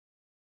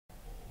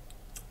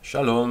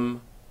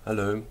Shalom,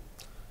 hello.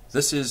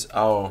 This is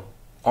our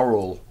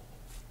oral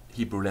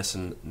Hebrew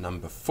lesson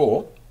number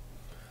 4.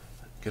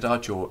 Get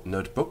out your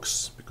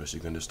notebooks because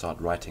you're going to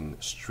start writing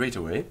straight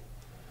away.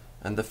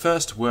 And the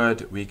first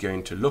word we're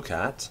going to look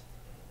at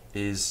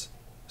is,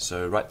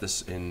 so write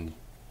this in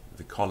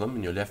the column,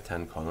 in your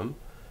left-hand column,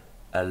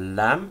 a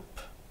lamp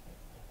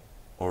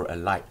or a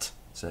light.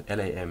 So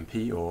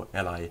L-A-M-P or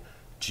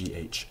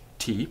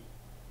L-I-G-H-T.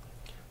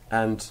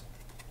 And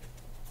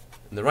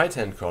in the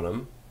right-hand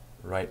column,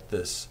 write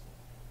this,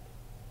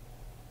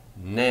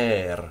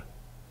 ner,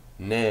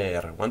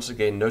 ner. Once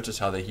again, notice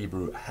how the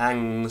Hebrew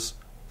hangs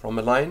from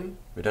a line.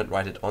 We don't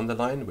write it on the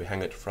line, we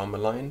hang it from a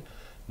line.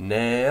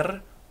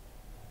 Ner,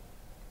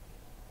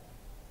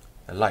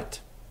 a light.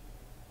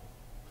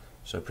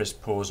 So press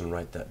pause and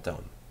write that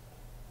down.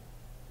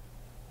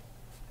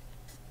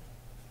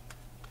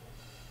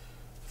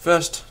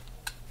 First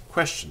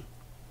question.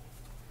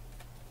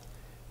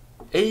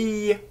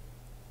 A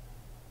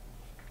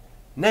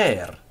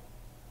ner.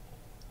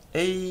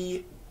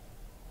 A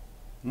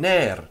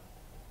ner.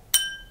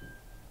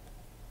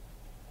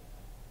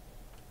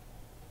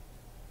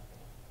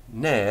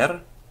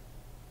 Ner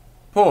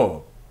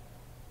po.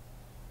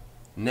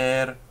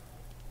 Ner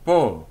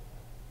po.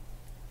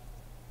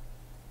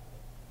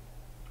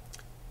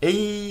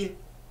 A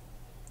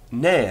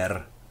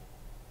ner.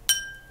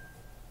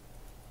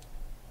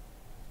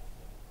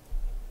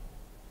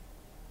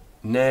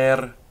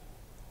 ner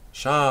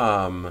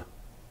sham.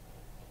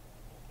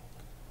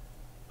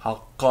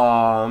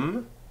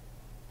 Hakam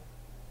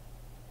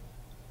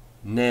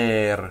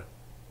ner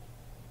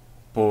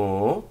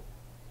po.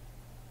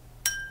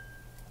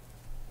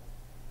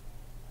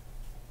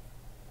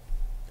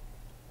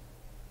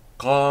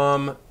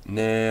 Qam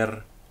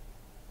ner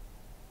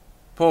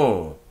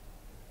po.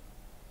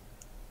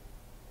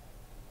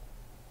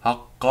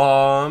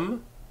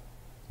 Hakam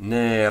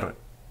ner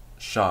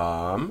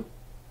sham.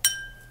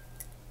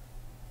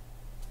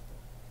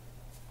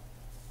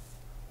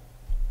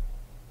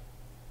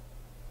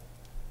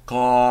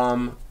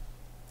 Qam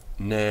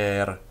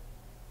ner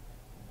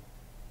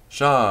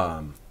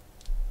sham.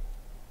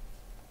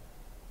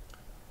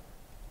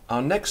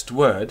 Our next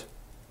word,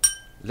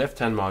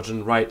 left-hand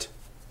margin, write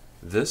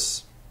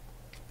this,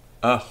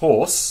 a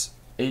horse,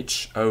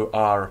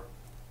 H-O-R-S-E,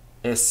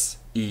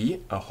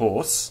 a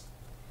horse.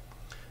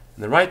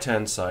 On the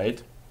right-hand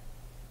side,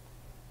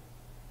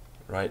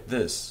 write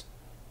this,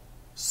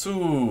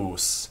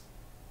 soos,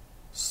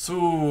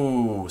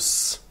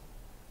 soos.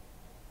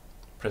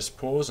 Press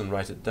pause and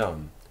write it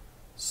down.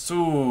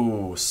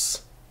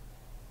 Soos.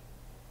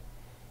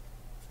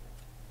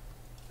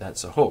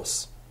 That's a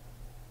horse.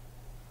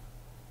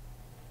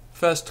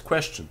 First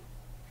question.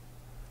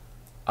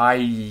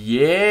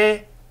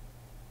 Aye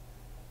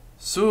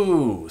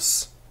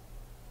soos.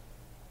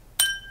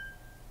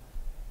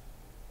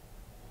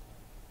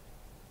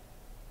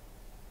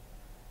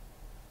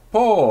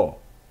 Po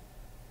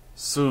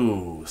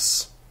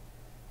soos.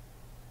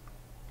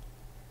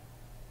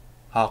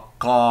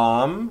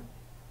 Hakam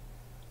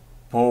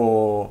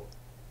po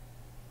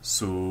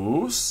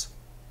soos.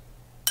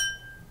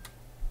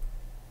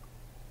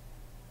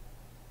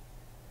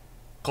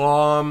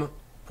 Qam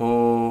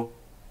po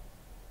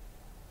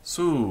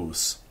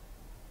soos.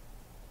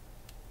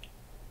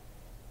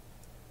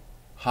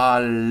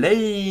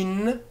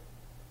 Halein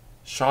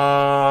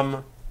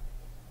sham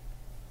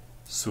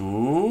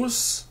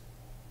soos.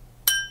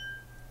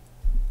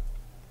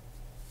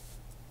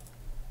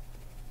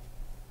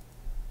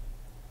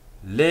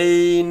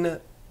 Lein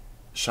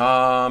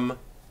sham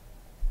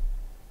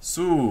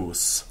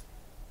soos.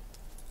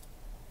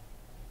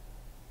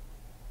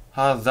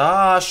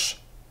 Hadash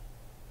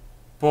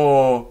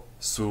po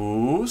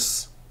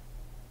soos.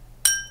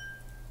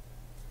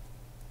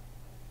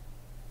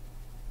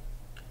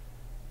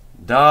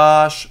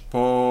 Dash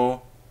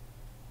po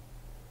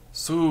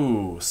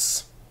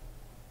soos.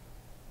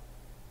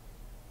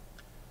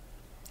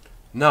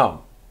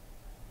 Now,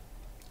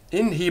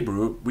 in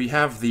Hebrew, we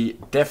have the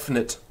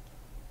definite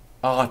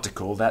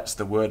article. That's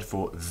the word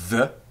for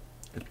the.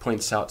 It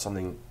points out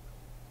something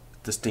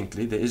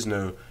distinctly. There is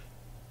no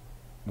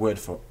word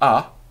for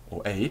a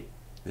or a.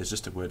 There's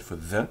just a word for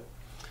the.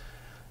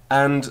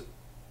 And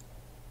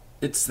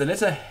it's the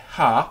letter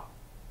ha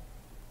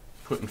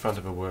put in front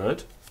of a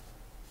word.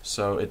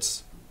 So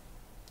it's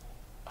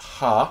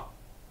ha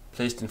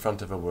placed in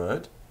front of a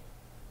word,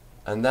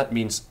 and that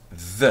means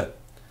the.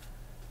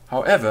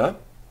 However,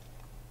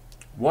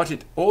 what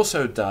it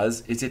also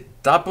does is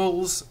it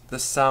doubles the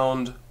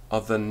sound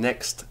of the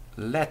next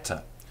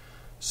letter.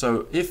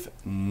 So if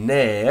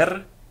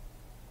ner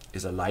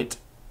is a light,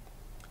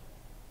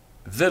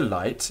 the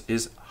light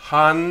is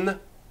han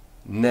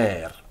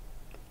ner.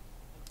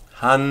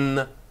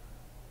 Han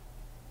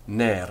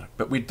ner.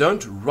 But we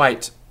don't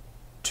write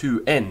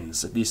two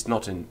N's, at least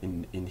not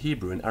in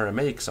Hebrew. In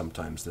Aramaic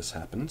sometimes this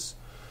happens.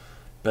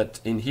 But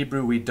in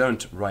Hebrew we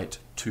don't write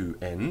two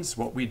N's.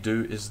 What we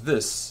do is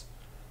this.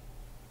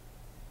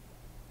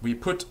 We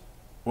put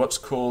what's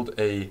called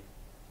a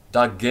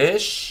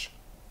dagesh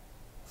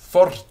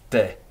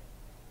forte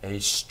a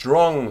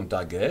strong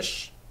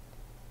dagesh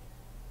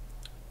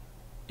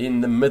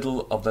in the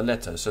middle of the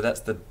letter. So that's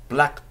the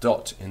black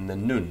dot in the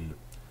nun.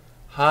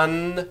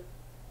 Han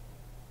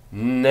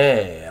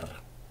ner.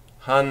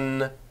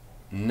 Han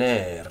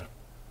ner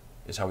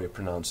is how we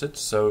pronounce it.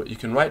 So you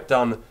can write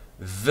down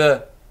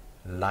the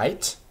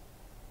light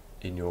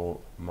in your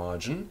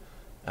margin,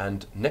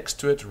 and next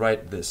to it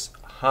write this: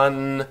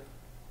 Han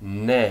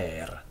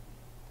ner.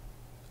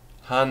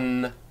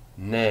 Han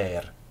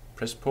ner.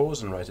 Press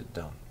pause and write it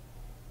down.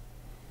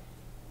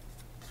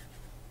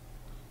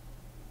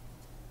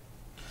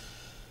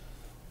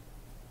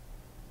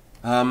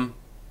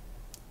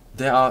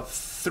 There are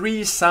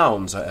three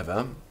sounds,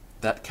 however,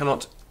 that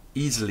cannot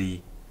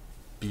easily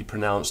be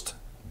pronounced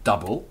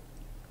double,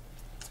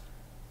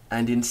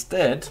 and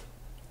instead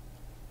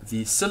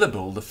the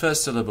syllable, the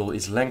first syllable,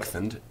 is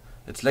lengthened.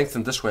 It's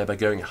lengthened this way by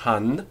going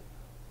han.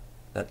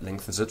 That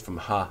lengthens it from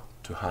ha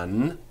to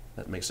han.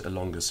 That makes it a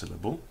longer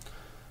syllable.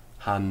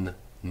 Han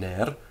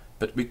ner.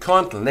 But we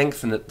can't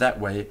lengthen it that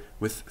way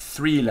with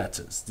three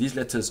letters. These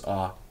letters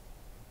are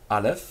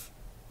aleph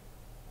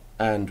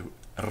and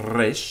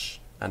resh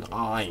and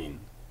ayn.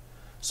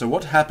 So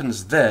what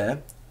happens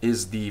there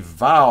is the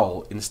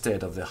vowel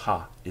instead of the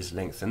ha is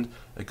lengthened.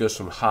 It goes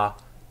from ha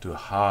to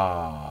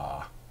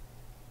ha.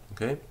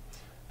 Okay?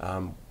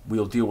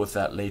 We'll deal with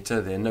that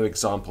later. There are no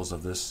examples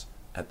of this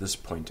at this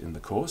point in the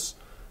course,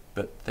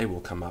 but they will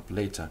come up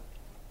later.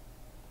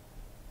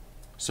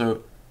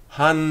 So,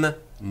 han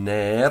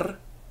ner,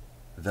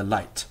 the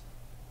light.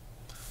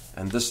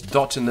 And this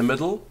dot in the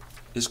middle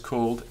is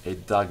called a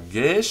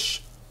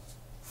dagesh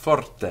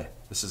forte.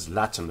 This is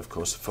Latin, of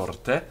course,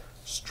 forte,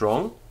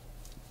 strong.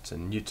 It's a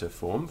neuter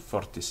form,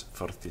 fortis,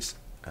 fortis,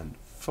 and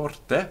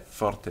forte.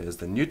 Forte is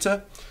the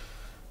neuter.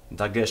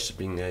 Dagesh,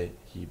 being a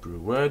Hebrew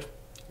word,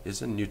 is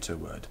a neuter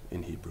word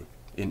in Hebrew,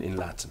 in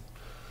Latin.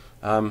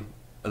 A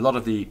lot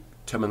of the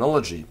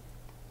terminology,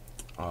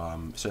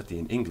 certainly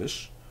in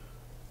English,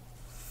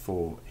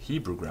 for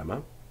Hebrew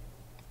grammar,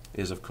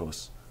 is of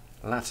course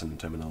Latin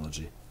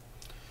terminology.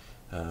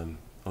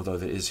 Although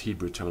there is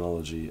Hebrew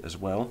terminology as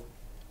well,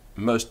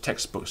 most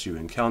textbooks you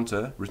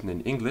encounter written in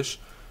English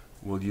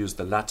will use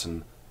the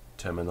Latin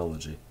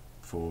terminology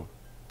for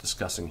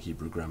discussing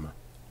Hebrew grammar.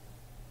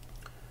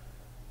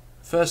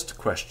 First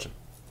question.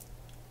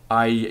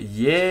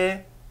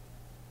 Aye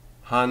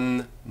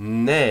han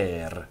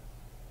ner.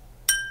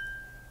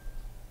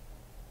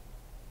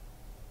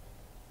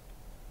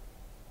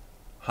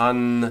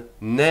 Han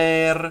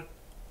ner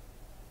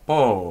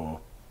po.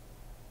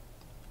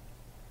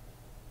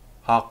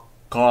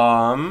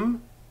 Hakam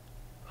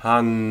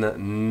han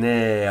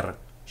ner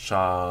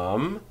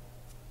sham.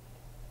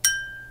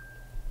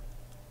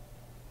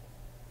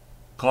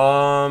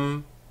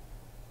 Kam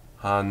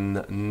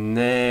han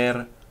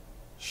ner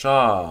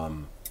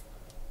sham.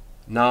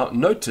 Now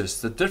notice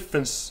the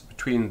difference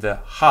between the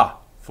ha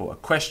for a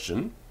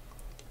question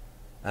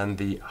and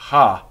the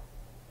ha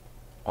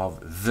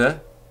of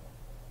the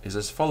is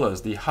as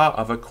follows. The ha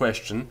of a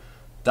question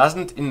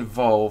doesn't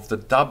involve the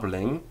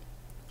doubling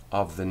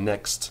of the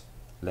next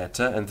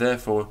letter and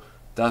therefore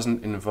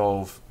doesn't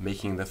involve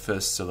making the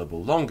first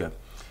syllable longer.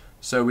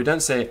 So we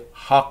don't say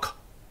hak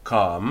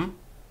kam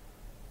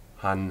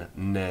han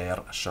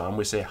ner sham,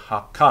 we say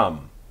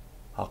hakam.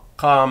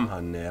 Hakam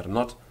han ner,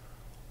 not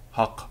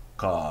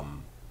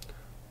hakam.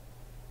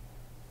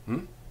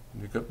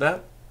 You got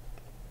that?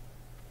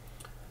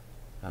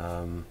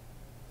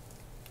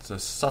 It's a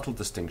subtle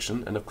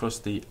distinction, and of course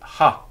the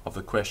ha of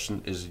the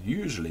question is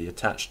usually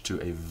attached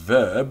to a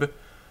verb,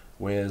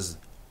 whereas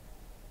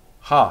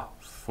ha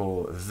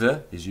for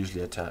the is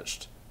usually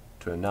attached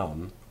to a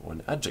noun or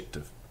an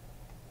adjective.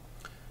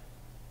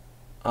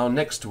 Our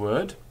next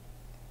word,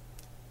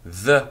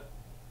 the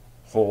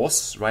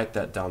horse, write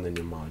that down in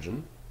your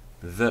margin.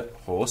 The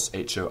horse,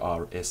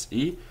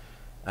 H-O-R-S-E,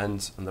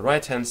 and on the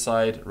right hand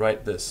side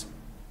write this: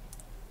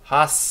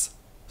 has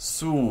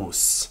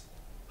sus.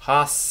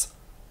 Has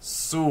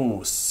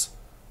sus.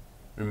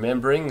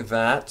 Remembering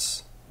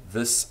that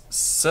this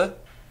s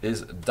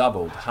is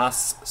doubled.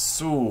 Has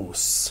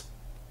sus.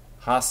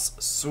 Has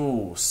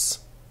sus.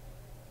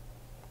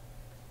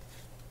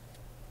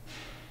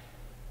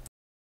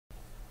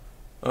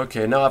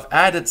 Okay, now I've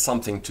added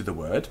something to the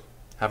word.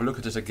 Have a look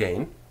at it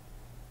again.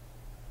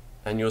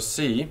 And you'll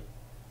see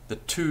the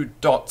two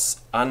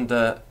dots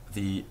under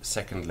the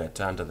second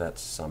letter, under that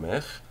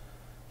samech.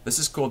 This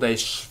is called a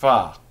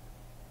shva.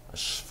 A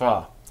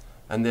shva.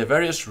 And there are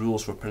various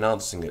rules for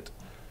pronouncing it.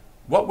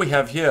 What we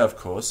have here, of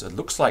course, it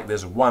looks like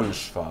there's one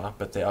shva,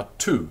 but there are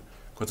two,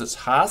 because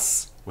it's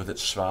has with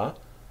its shva,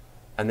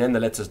 and then the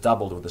letter's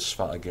doubled with the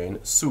shva again,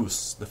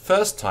 sus. The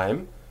first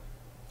time,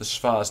 the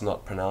shva is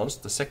not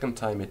pronounced. The second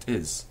time it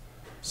is.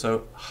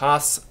 So,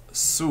 has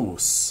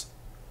sus.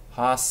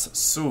 Has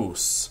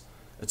sus.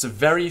 It's a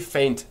very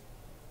faint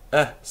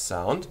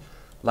sound,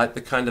 like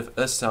the kind of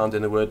sound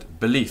in the word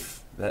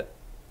belief. That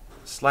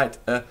slight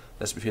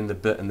that's between the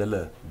b and the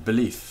l.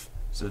 Belief.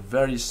 It's a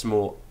very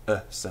small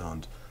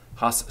sound.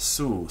 Has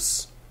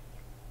sus.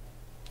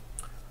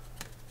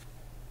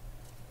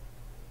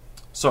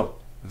 So,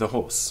 the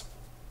horse.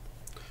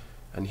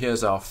 And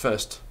here's our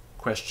first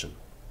question.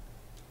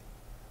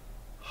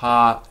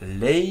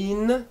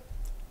 Alleen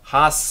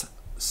has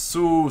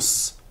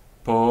soos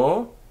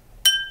po.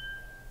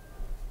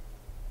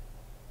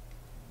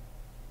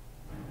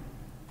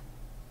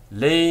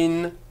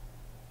 Leen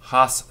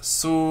has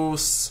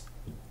soos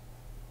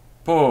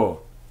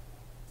po.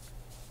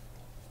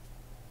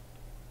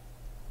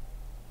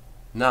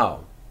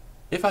 Now,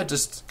 if I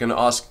just going to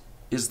ask,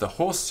 is the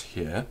horse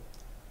here?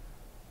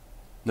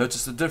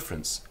 Notice the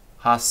difference.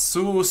 Has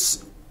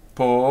soos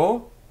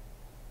po.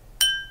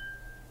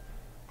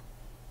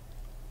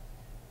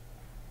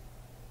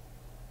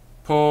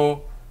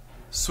 Po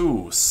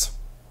soos.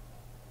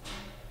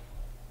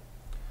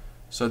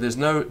 So there's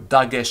no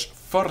dagesh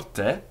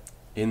forte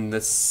in the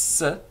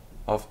s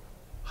of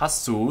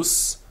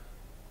hasus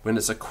when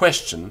it's a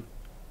question.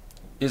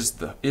 Is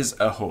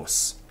a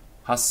horse?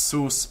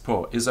 Hasus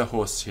po, is a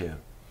horse here?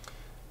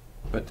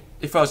 But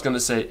if I was going to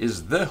say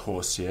is the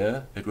horse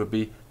here, it would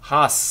be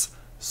has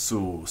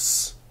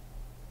sus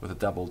with a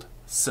doubled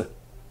s.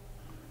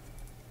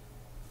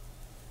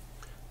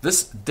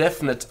 This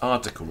definite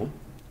article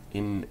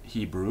in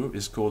Hebrew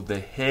is called the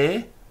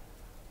he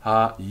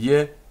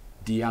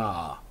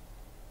ha-yedia.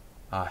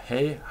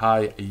 He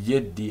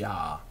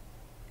ha-yedia.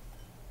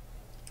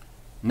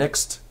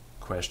 Next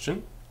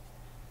question.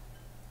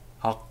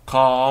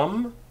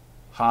 Hakam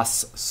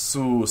has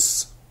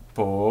sus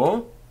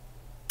po.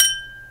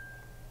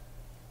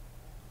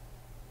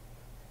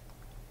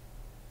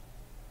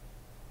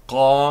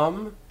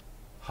 Qam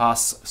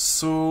has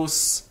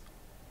sus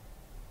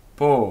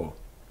po.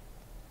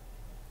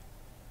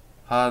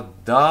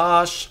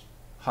 Hadash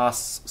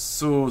has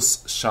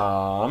sus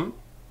sham.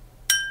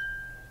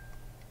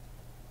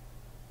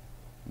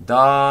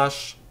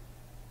 Dash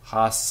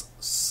has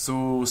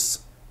sus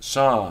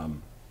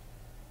sham.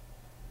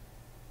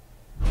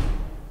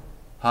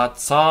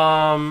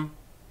 Hatzam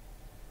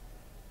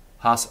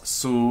has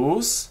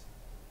sus.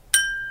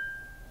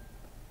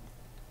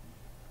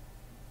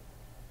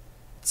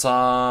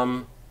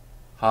 Tzam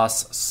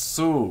has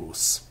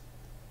sus.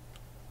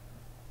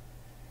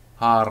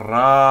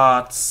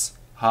 Haratz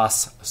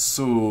has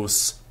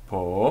sus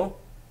po.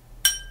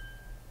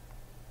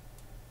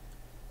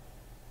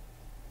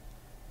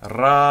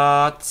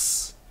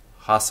 Ratz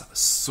has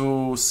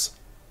sus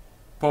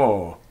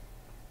po.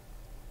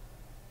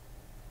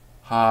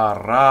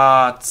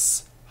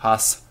 Haratz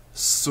has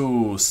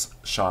sus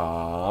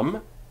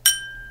sham.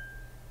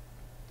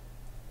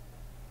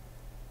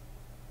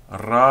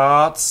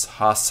 Ratz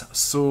has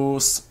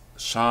sus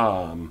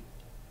sham.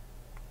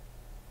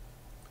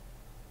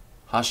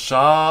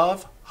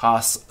 Hashav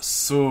has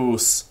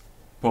sus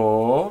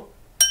po.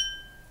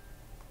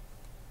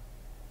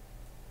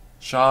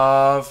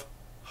 Shav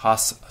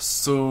has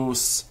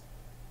sus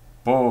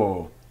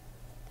po.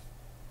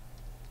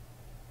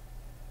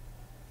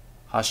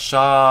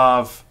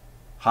 Hashav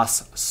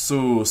has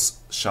sus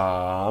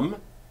sham.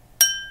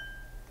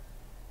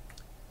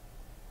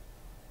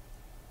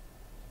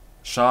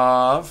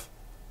 Shav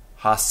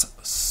has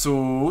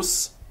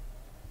sus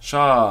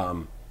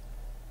sham.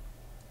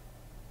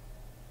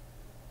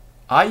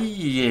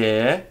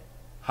 Aye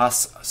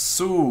has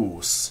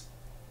sus.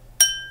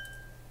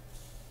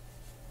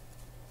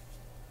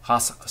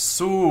 Has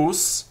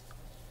sus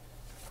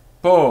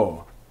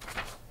po.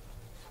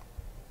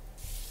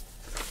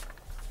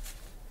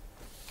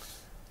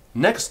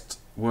 Next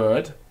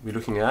word we're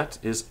looking at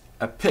is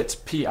a pit,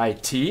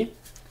 P-I-T.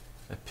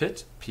 A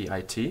pit,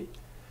 P-I-T.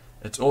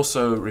 It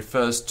also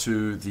refers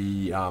to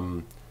the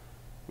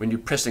when you're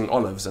pressing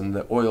olives and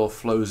the oil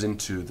flows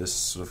into this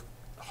sort of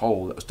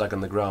hole that was dug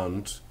in the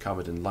ground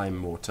covered in lime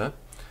mortar.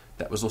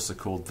 That was also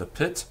called the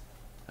pit.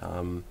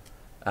 And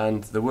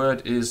the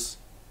word is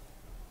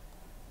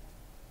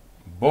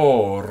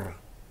bor.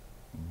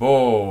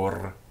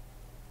 Bor.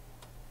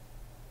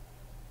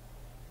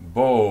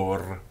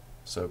 Bor.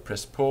 So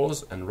press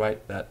pause and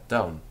write that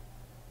down.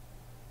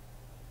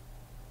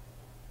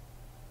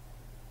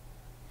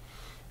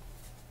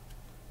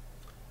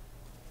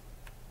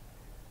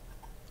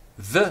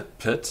 The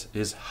pit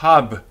is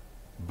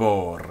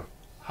hab-bor.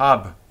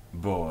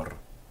 Hab-bor.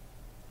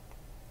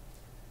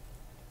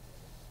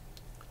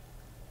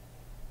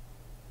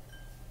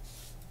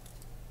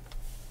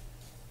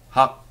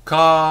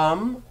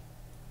 Hakam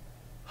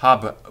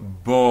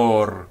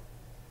hab-bor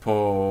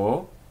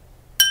po.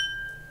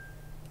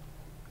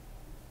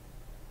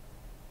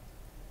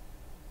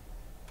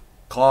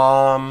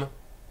 Qam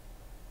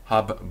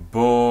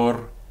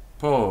hab-bor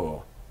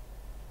po.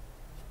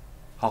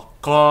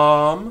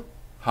 Hakam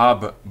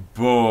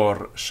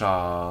hab-bor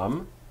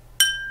sham.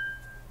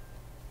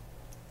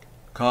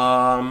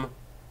 Qam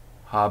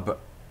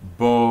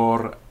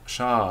hab-bor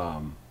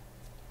sham.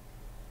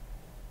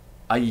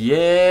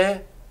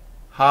 Aye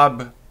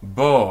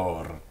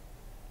hab-bor.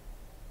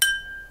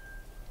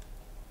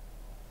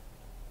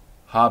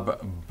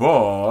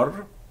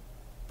 Hab-bor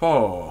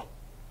po.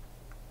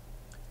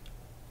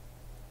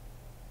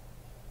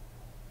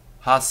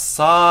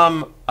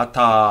 Hasam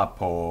ata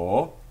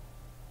po.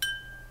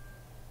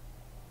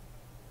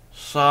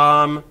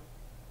 Sham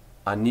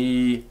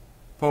ani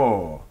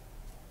po.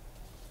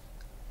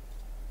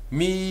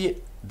 Mi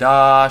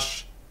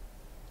dash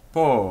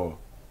po.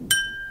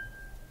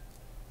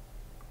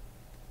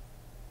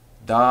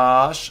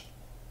 Dash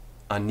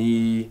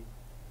ani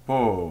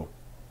po.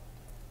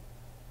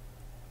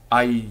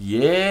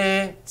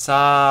 Aye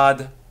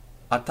tzad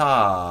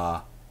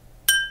ata.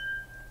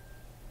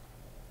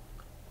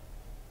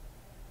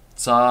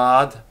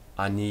 Tzad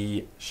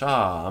ani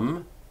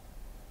sham.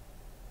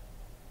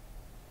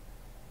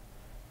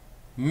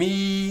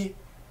 Mi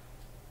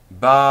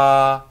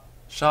ba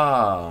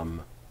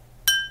sham.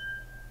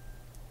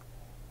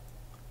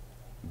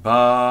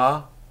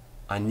 Ba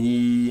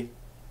ani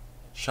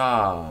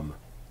sham.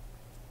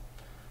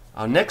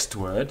 Our next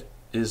word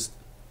is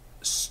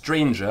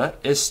stranger,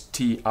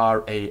 S-T-R-A-N-G-E-R.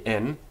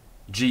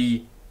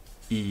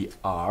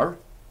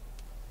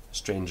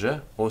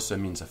 Stranger also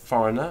means a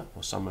foreigner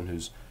or someone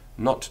who's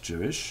not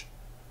Jewish.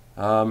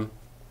 And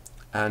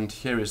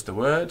here is the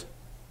word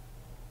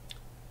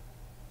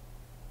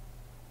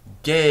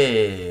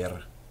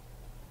ger.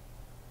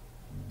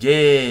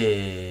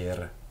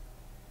 Ger.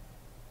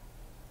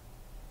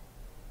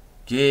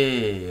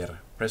 Ger.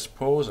 Press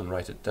pause and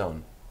write it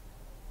down.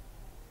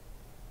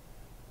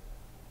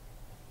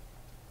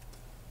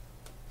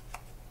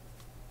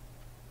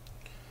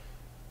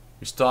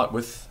 We start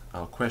with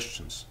our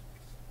questions.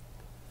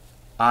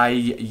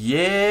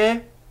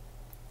 Aye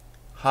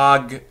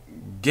hag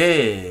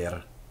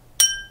ger.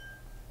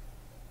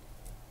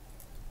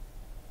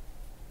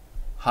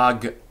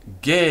 Hag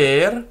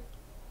ger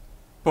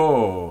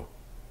po.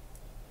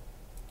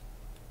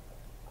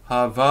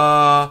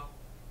 Hava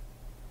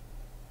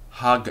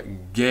hag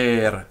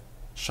ger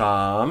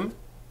sham.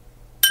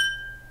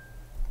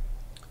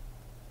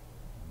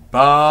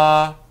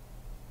 Ba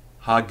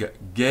hag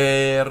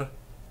ger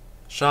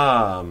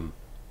sham.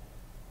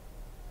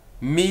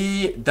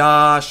 Mi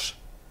dash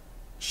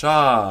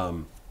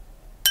sham.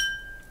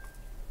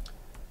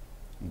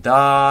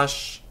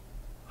 Dash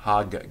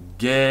hag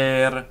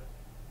ger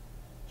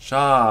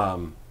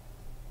sham.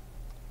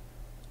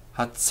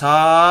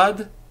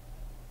 Hatzad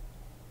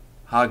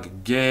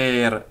hag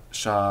ger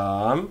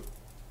sham.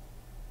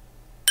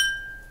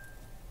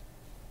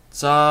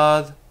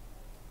 Tzad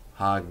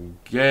hag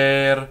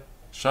ger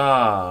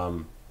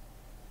sham.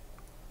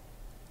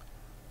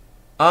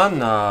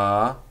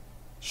 Ana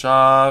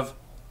shav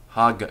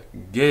hag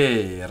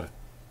ger.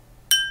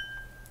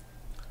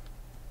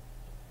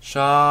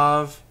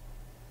 Shav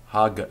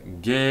hag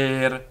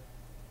ger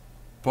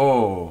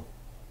po.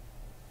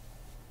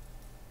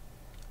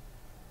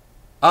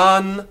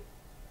 An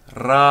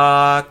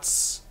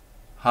rats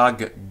hag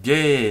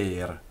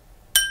ger.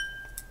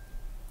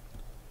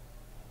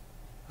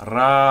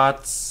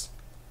 Rats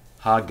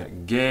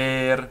hag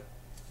ger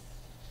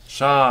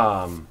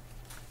sham.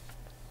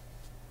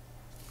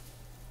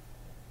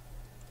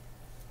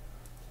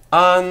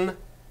 An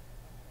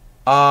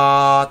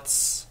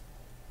arts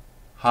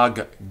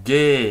hag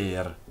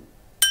ger.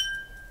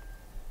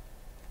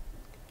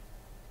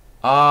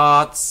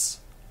 Arts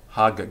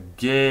hag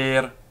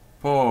ger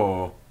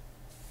po.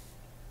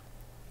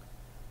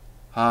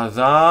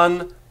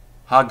 Hadan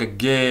hag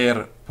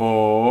ger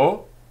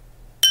po.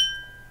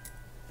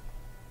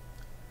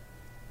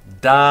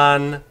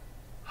 Dan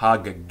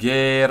hag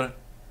ger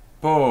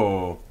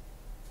po.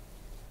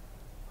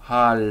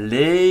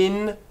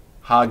 Halein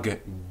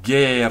hag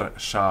ger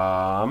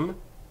sham.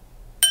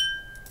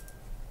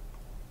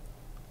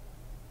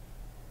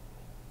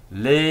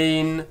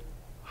 Lein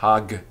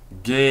hag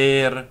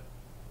ger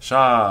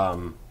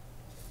sham.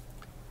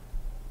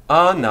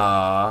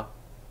 Ana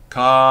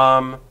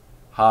kam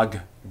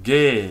hag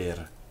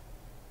ger.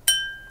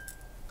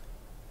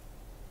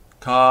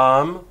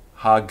 Kam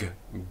hag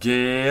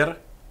ger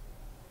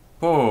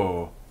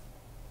po.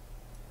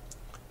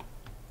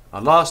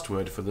 Our last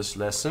word for this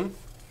lesson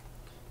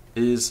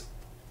is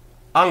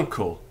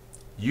uncle.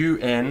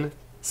 U-N-C-L-E.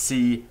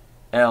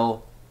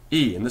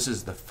 And this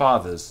is the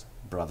father's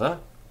brother.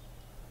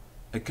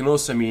 It can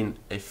also mean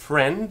a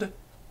friend,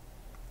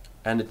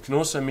 and it can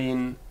also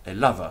mean a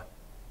lover.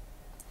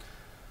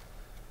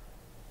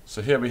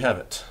 So here we have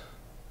it.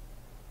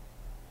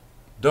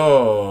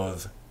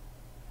 Dov.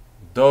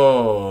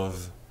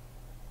 Dov.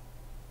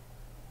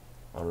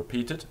 I'll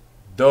repeat it.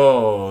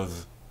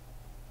 Dov.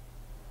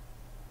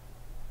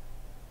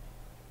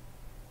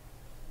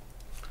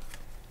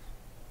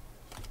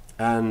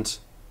 And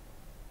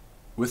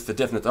with the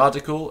definite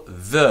article,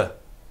 the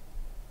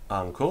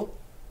uncle.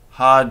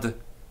 Had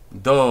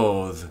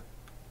dov.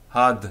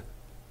 Had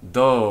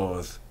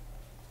dov.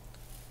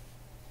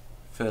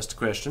 First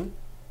question.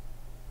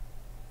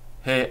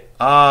 He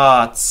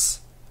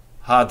arts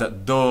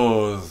had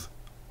dov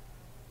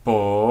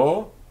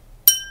po.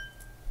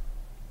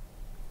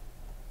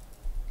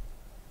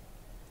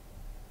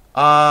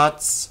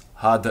 Arts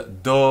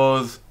had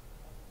dov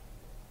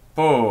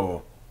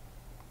po.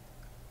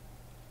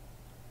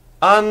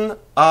 An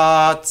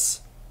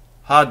arts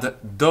had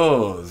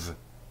dov.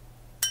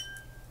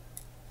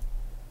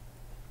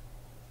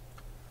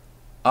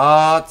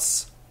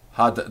 Arts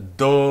had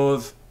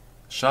dov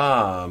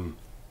Sham.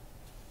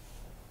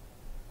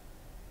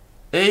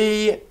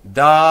 A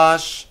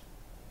dash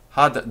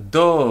had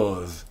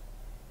doth.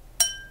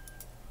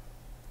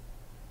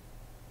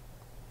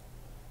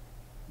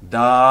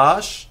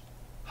 Dash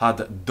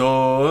had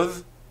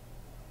doth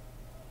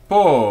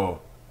po.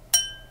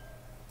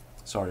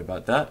 Sorry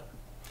about that.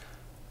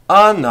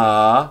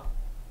 Anna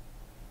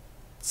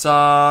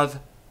tzad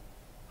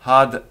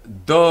had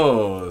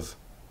doth.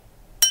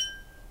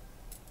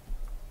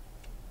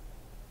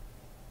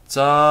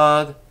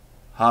 Tzad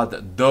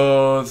had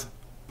doth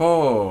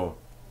po.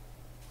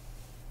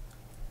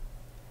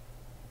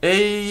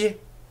 A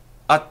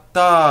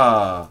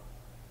אתה.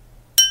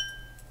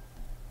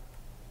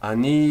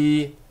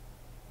 אני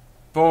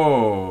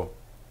פה.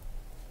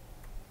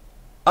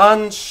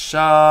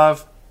 עכשיו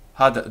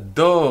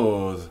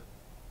הדוד.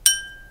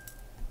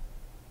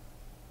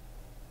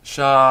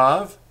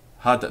 שב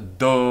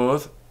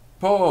הדוד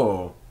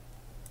פה.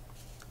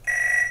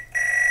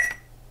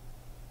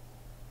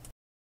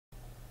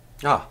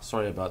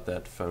 Sorry about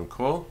that phone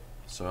call.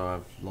 So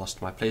I've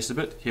lost my place a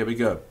bit. Here we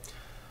go.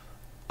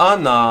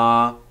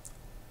 Anna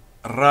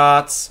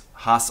rats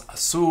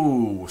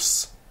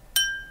הסוס.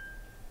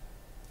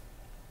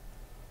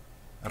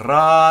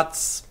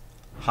 רץ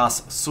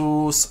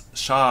הסוס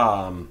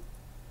שם.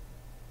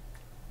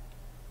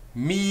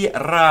 מי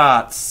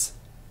רץ?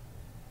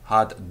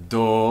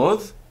 הדוד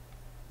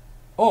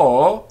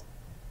או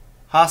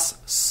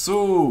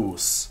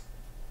הסוס?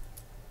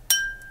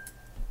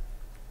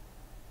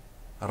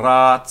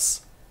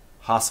 רץ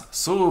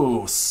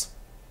הסוס.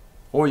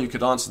 Or you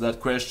could answer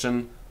that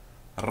question,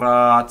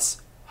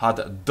 רץ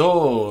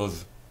הדוד.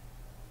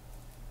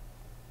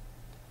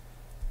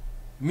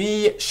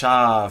 מי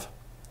שב?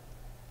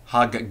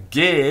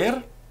 הגר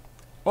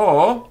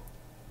או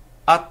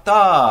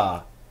אתה?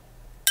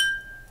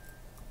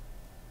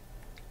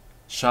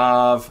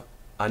 שב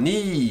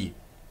אני.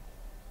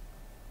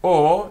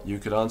 Or you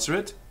could answer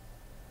it,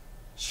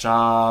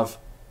 שב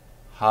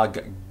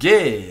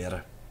הגר.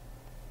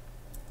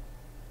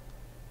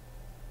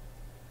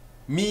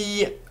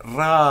 מי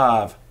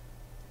רב?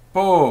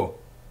 פה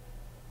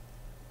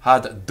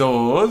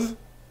הדוד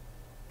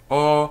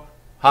או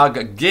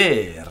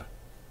הגר?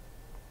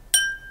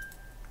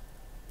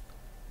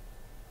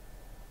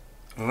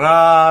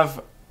 רב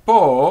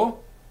פה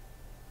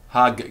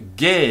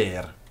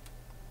הגר.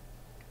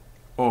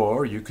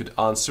 Or you could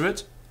answer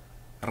it,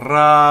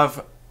 רב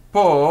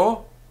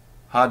פה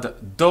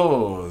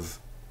הדוד.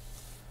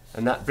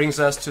 And that brings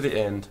us to the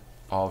end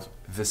of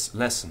this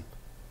lesson.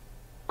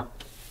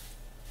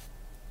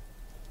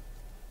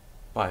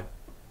 Bye.